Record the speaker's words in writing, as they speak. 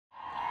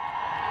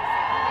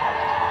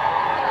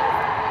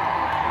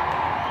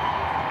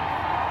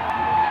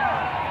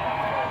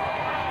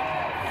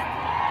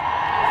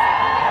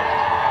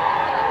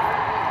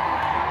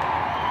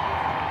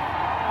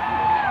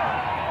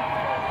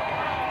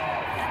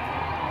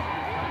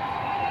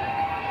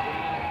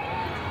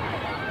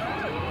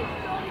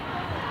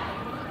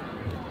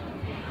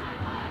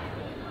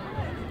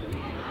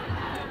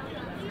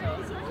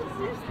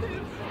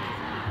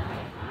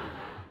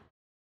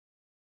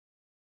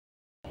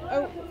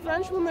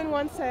French woman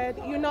once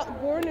said, "You're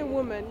not born a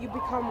woman, you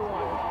become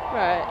one."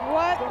 Right.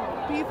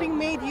 What do you think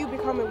made you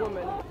become a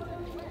woman?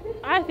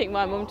 I think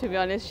my mum, to be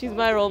honest, she's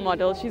my role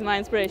model, she's my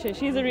inspiration,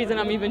 she's the reason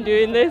I'm even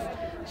doing this.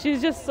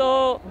 She's just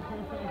so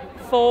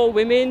for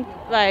women,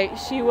 like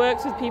she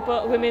works with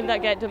women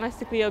that get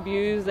domestically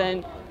abused,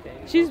 and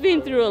she's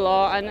been through a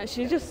lot and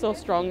she's just so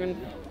strong, and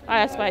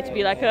I aspire to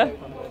be like her.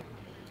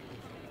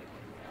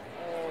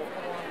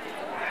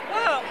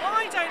 Well,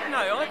 I don't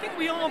know. I think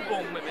we are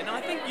born women.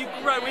 I think you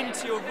grow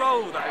into your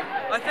role though.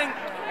 I think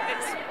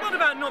it's not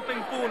about not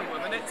being born a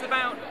woman, it's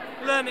about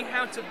learning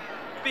how to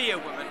be a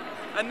woman.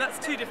 And that's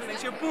two different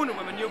things. You're born a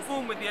woman, you're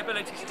born with the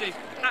ability to do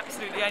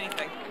absolutely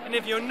anything. And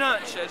if you're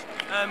nurtured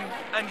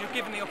and you're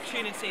given the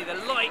opportunity, the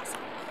light,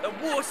 the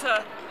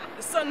water,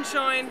 the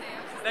sunshine,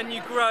 then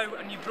you grow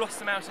and you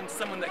blossom out into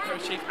someone that can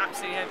achieve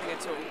absolutely anything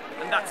at all.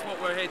 And that's what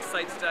we're here to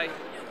say today.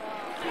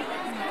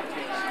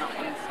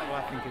 Well,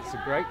 I think it's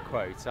a great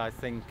quote. I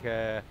think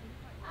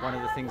one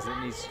of the things that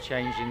needs to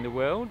change in the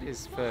world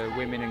is for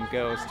women and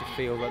girls to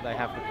feel that they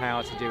have the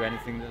power to do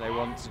anything that they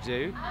want to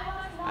do.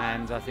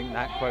 And I think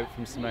that quote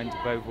from Simone de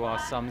Beauvoir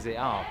sums it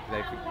up.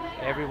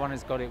 Everyone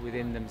has got it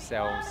within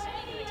themselves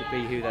to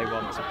be who they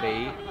want to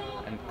be,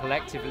 and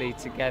collectively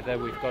together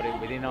we've got it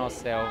within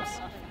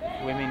ourselves,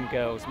 women,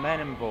 girls,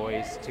 men and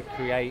boys, to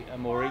create a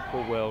more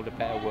equal world, a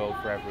better world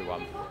for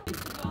everyone.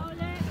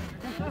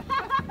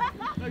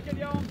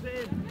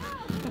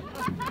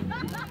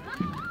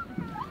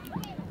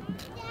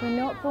 We're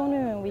not born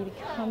women, we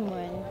become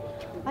one.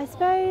 I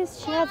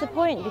suppose she has a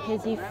point,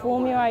 because you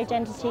form your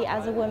identity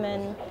as a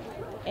woman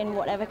in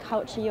whatever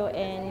culture you're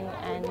in,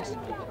 and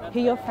who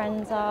your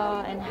friends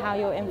are and how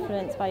you're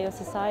influenced by your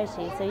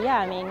society. So yeah,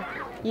 I mean,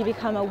 you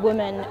become a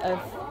woman of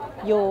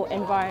your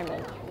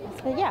environment.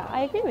 So yeah,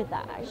 I agree with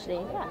that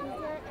actually, yeah.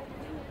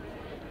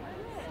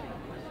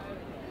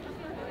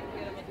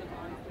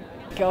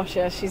 Gosh,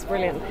 yeah, she's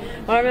brilliant.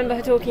 I remember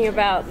her talking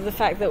about the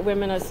fact that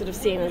women are sort of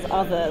seen as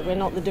other. We're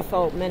not the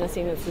default, men are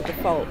seen as the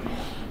default.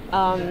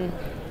 I'm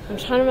trying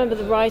to remember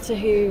the writer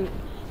who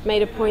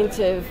made a point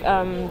of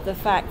the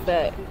fact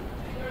that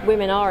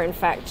women are in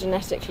fact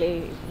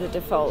genetically the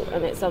default,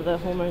 and it's other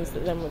hormones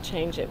that then will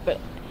change it. But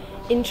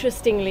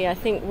interestingly, I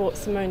think what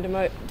Simone de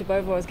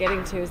Beauvoir is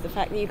getting to is the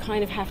fact that you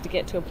kind of have to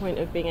get to a point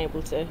of being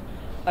able to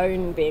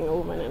own being a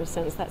woman, in a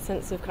sense, that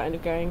sense of kind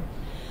of going,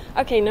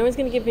 okay, no one's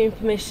going to give me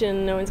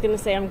permission, no one's going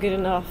to say I'm good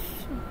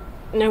enough,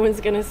 no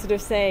one's going to sort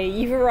of say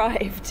you've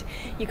arrived.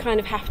 You kind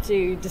of have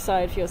to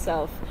decide for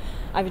yourself,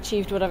 I've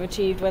achieved what I've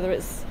achieved, whether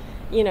it's,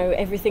 you know,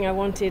 everything I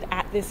wanted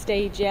at this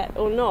stage yet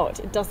or not,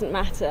 it doesn't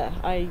matter.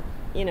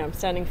 I'm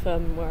standing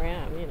firm where I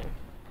am, you know.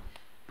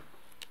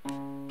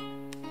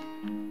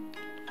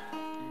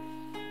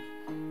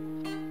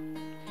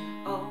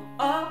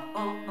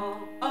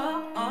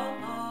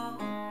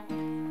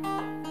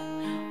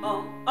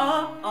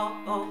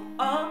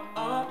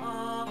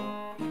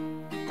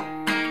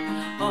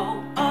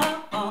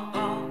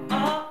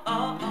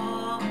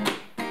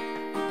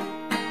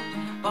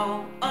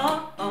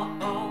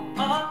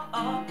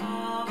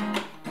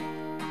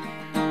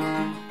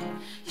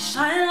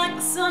 Shine like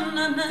the sun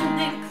on an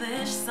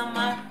English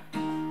summer.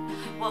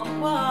 Whoa,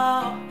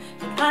 whoa.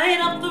 You light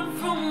up the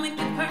room with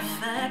your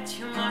perfect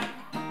humor.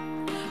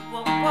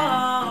 Whoa,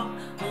 whoa.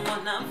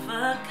 One of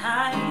a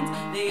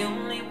kind, the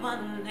only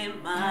one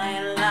in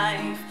my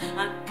life.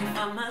 I can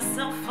find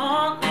myself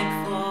falling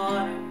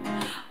for.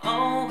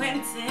 Oh,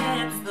 and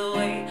it's the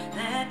way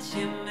that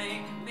you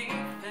make me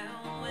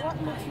feel.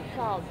 What makes you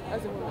proud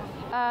as a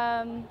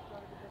woman?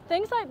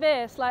 Things like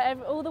this, like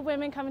all the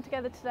women coming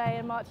together today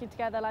and marching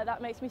together, like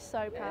that makes me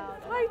so proud.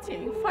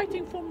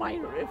 Fighting for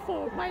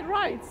my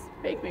rights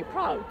make me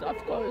proud, of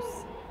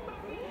course.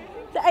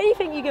 So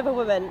anything you give a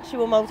woman, she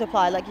will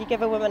multiply. Like you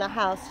give a woman a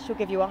house, she'll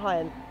give you a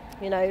home.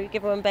 You know, you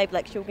give a woman baby,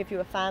 like she'll give you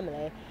a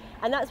family.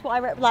 And that's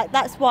what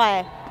that's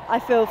why I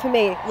feel, for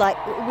me, like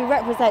we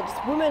represent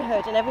just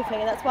womanhood and everything,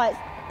 and that's why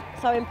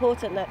it's so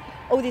important that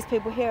all these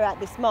people here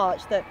at this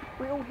march, that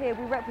we all here,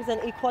 we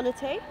represent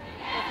equality.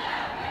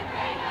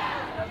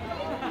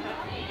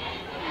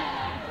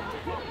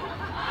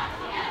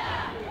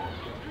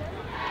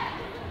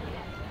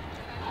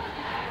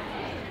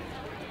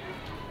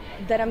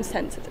 That I'm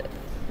sensitive,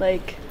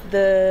 like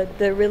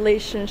the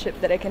relationship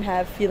that I can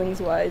have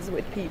feelings-wise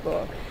with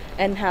people,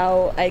 and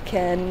how I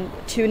can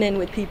tune in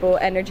with people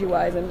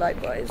energy-wise and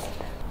vibe-wise.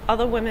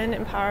 Other women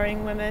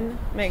empowering women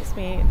makes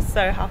me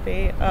so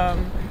happy.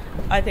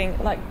 I think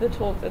like the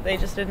talk that they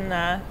just did in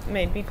there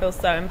made me feel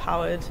so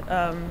empowered,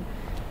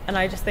 and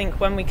I just think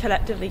when we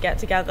collectively get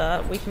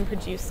together we can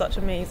produce such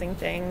amazing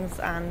things,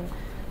 and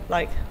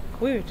like,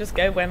 woo, just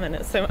go women.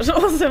 It's so much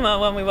awesomer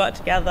when we work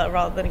together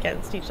rather than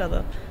against each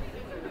other.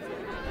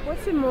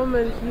 What's the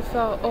moment you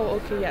felt, oh,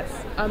 okay,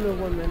 yes, I'm a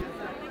woman?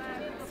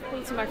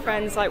 Supporting my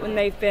friends, like when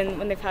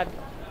they've had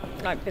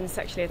like been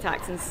sexually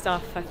attacked and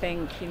stuff. I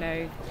think, you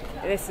know,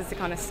 this is the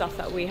kind of stuff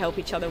that we help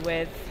each other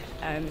with.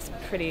 It's a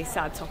pretty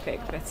sad topic,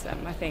 but I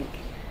think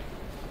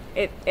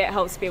it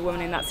helps to be a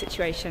woman in that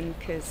situation,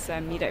 because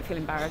you don't feel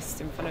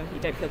embarrassed in front of, you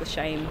don't feel the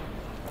shame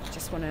you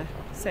just want to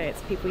say it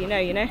to people you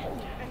know.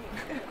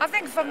 I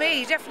think for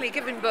me, definitely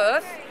giving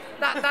birth,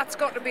 that's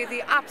got to be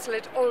the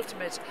absolute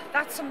ultimate.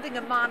 That's something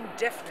a man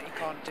definitely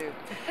can't do.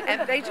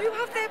 And they do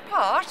have their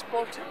part,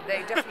 but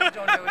they definitely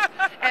don't do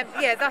it.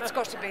 Yeah, that's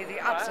got to be the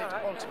absolute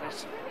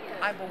ultimate.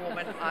 I'm a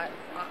woman,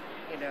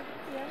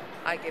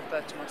 I give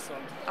birth to my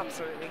son,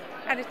 absolutely.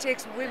 And it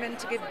takes women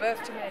to give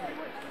birth to men.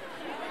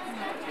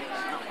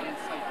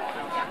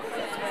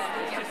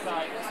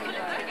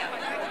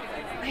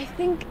 I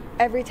think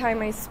every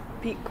time I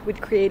speak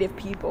with creative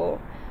people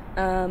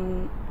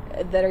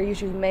that are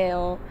usually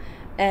male,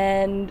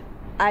 and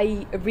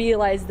I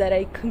realize that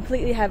I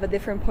completely have a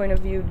different point of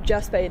view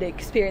just by the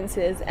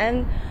experiences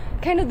and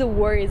kind of the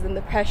worries and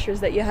the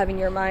pressures that you have in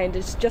your mind.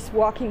 It's just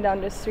walking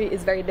down the street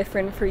is very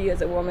different for you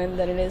as a woman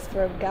than it is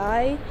for a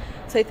guy.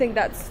 So I think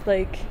that's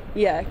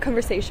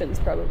conversations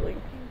probably.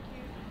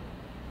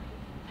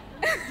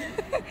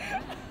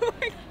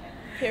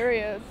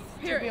 Periods,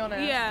 to be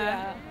honest.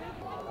 Yeah.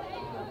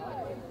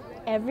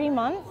 Every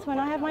month when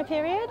I have my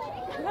period.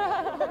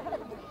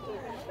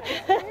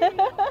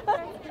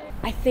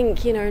 I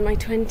think, in my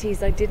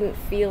 20s I didn't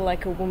feel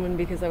like a woman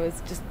because I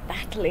was just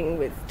battling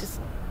with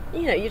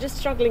you're just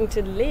struggling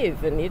to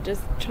live, and you're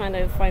just trying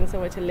to find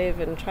somewhere to live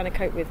and trying to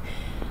cope with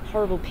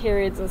horrible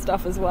periods and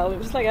stuff as well. It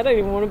was like, I don't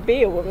even want to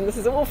be a woman, this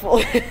is awful.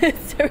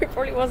 So it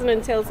probably wasn't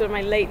until sort of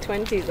my late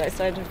 20s I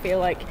started to feel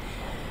like,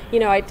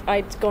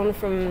 I'd gone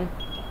from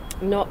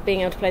not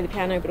being able to play the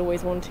piano but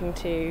always wanting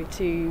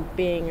to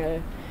being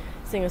a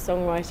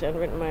singer-songwriter and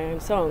written my own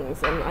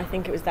songs. And I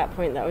think it was that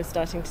point that I was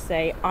starting to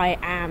say I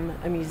am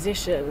a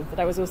musician,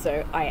 but I was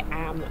also I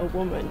am a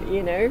woman.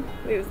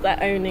 It was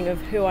that owning of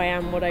who I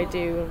am, what I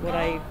do, and what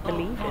I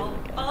believe in,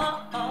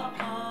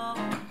 I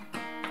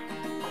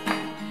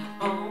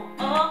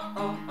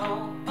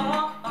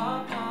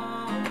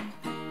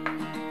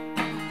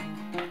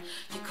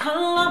You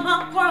color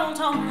my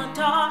world on the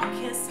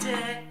darkest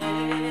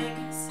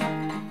days,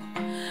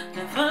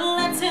 never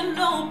letting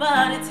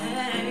nobody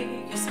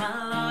take your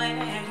smile away.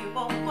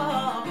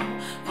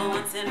 For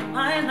once in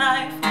my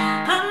life,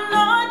 I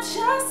know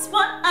just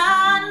what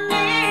I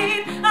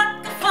need.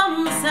 I can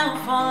find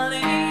myself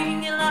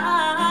falling in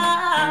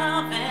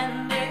love,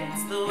 and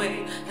it's the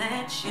way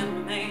that you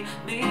make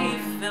me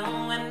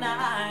feel when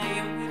I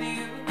am with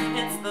you.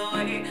 It's the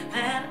way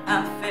that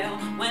I feel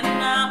when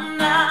I'm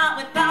not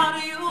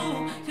without you.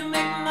 You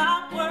make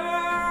my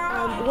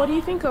world. What do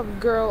you think of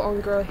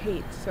girl-on-girl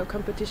hate, so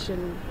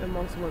competition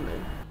amongst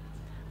women?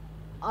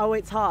 Oh,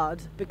 it's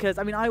hard because,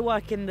 I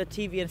work in the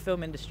TV and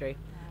film industry.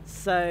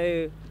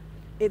 So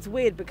it's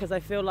weird because I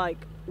feel like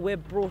we're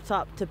brought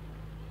up to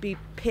be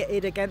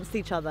pitted against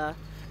each other.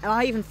 And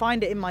I even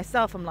find it in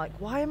myself. I'm like,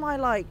 why am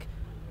I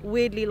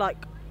weirdly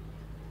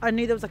I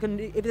knew there was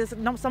if there's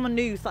someone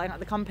new starting at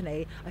the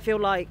company, I feel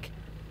like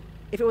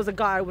if it was a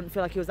guy, I wouldn't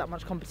feel like it was that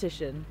much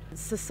competition.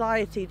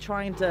 Society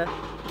trying to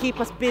keep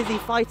us busy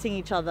fighting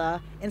each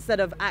other instead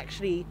of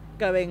actually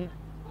going,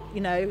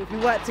 if we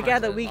work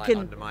together, we can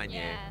undermine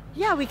you.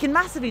 Yeah, we can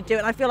massively do it.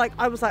 And I feel like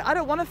I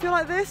don't want to feel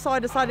like this, so I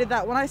decided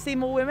that when I see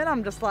more women,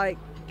 I'm just like,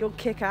 you'll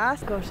kick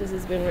ass. Gosh, this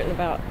has been written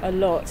about a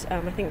lot. I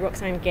think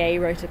Roxane Gay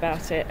wrote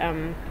about it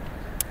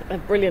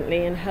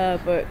brilliantly in her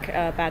book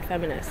Bad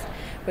Feminist,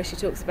 where she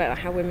talks about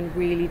how women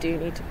really do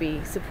need to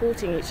be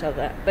supporting each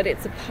other, but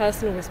it's a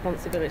personal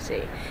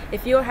responsibility.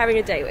 If you're having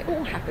a day, it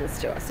all happens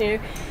to us, you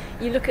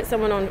look at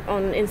someone on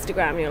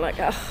Instagram and you're like,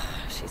 oh,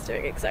 she's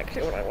doing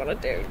exactly what I want to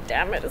do,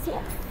 damn it, it's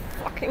not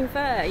fucking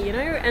fair,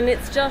 and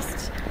it's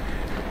just,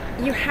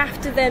 you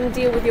have to then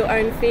deal with your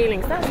own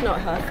feelings. That's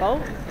not her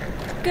fault.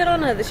 Good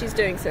on her that she's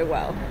doing so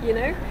well,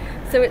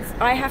 So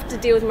I have to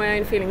deal with my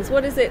own feelings.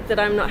 What is it that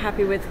I'm not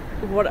happy with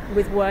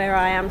where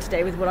I am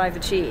today, with what I've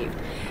achieved?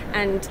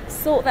 And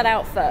sort that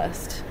out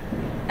first.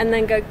 And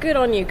then go, good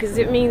on you, because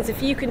it means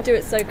if you can do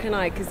it, so can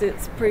I, because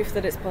it's proof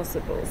that it's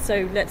possible.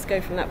 So let's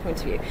go from that point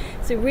of view.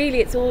 So really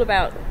it's all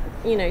about,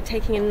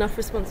 taking enough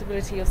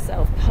responsibility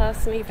yourself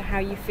personally for how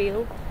you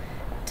feel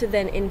to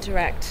then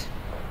interact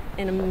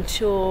in a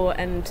mature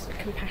and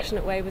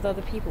compassionate way with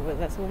other people, whether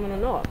that's a woman or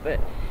not. But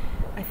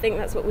I think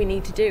that's what we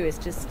need to do, is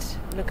just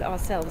look at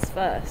ourselves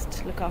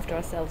first, look after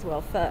ourselves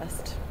well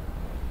first,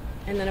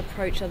 and then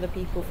approach other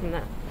people from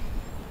that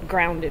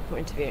grounded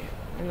point of view,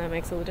 and that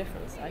makes all the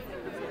difference.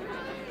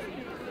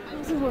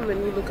 Who's a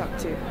woman you look up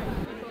to?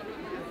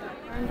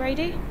 Lauren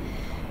Brady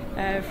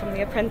from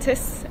The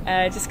Apprentice,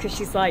 just because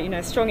she's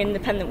a strong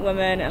independent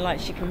woman,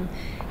 and she can,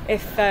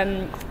 if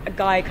a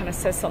guy kind of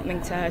says something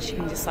to her, she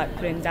can just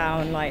put him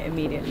down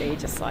immediately,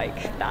 just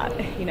like that,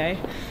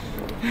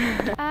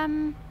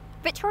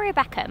 Victoria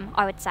Beckham,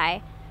 I would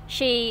say.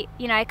 She,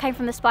 came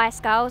from the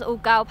Spice Girls, all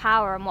girl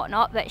power and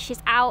whatnot, but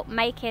she's out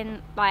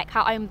making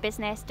her own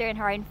business, doing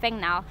her own thing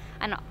now,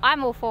 and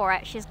I'm all for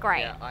it. She's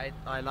great. Yeah,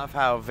 I love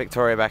how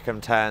Victoria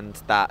Beckham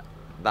turned that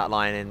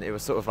line in. It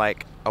was sort of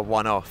like a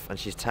one-off, and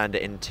she's turned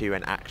it into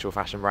an actual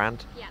fashion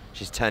brand. Yeah.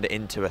 She's turned it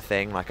into a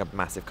thing, like a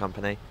massive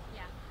company.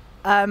 Yeah.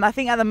 I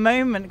think at the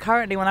moment,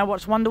 currently, when I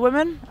watch Wonder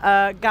Woman,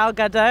 Gal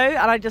Gadot,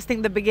 and I just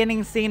think the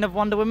beginning scene of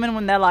Wonder Woman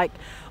when they're like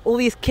all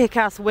these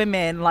kick-ass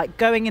women like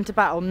going into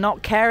battle,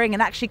 not caring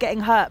and actually getting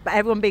hurt, but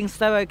everyone being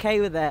so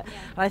okay with it.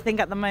 And I think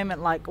at the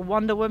moment, like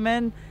Wonder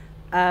Woman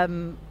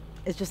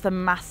is just a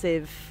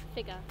massive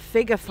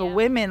figure for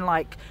women.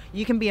 Like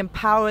you can be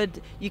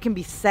empowered, you can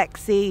be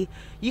sexy,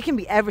 you can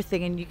be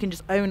everything, and you can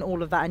just own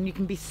all of that, and you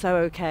can be so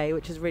okay,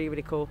 which is really,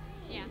 really cool.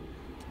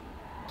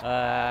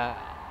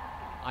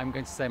 I'm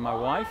going to say my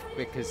wife,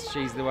 because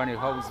she's the one who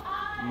holds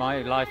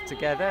my life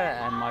together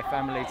and my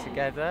family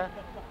together.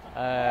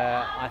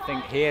 I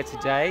think here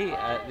today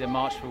at the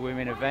March for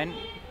Women event,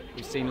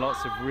 we've seen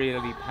lots of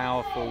really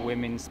powerful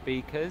women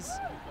speakers,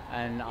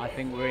 and I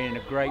think we're in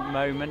a great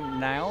moment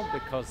now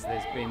because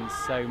there's been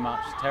so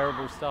much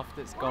terrible stuff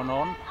that's gone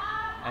on,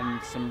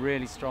 and some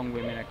really strong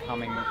women are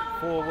coming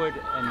forward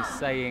and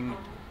saying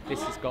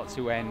this has got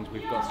to end,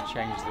 we've got to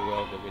change the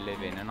world that we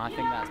live in, and I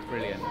think that's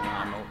brilliant,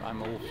 and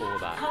I'm all for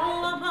that.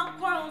 Color my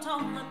world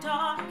on the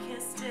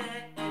darkest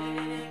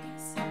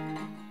days,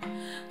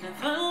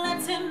 never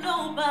letting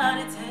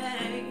nobody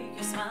take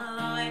your smile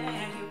away.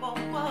 Whoa,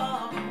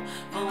 whoa.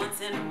 For once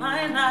in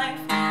my life,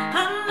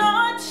 I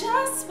know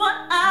just what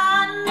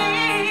I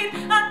need.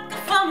 I can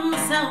find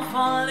myself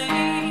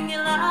falling in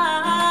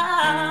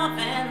love,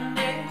 and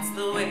it's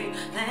the way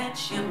that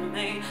you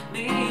make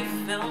me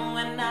feel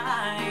when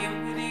I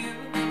am with you.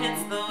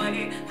 It's the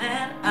way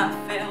that I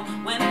feel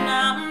when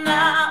I'm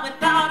not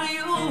without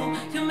you.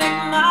 You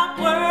make my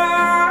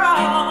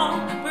world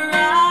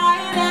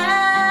brighter,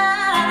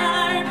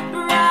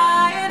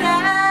 brighter,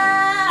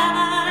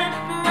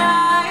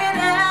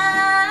 brighter.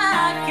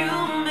 You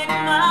make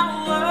my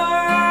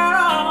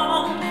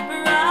world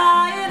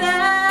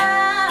brighter,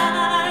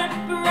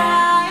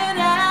 brighter,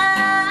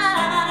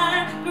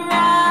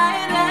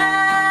 brighter.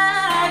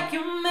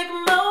 You make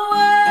my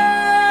world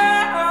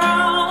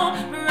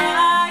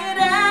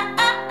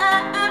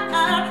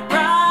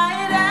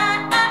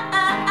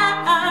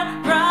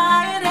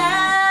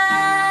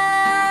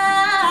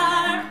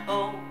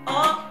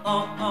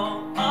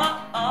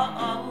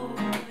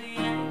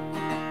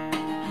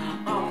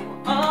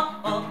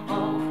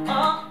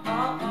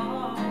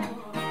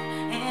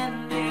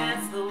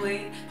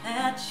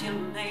you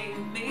make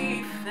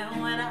me feel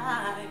when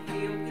I'm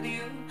with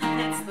you.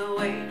 It's the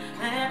way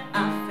that I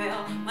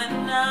feel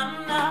when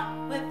I'm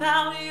not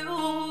without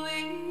you.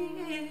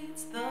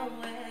 It's the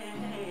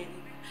way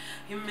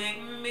you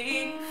make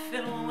me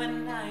feel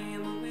when I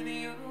am with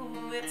you.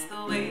 It's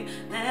the way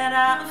that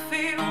I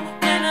feel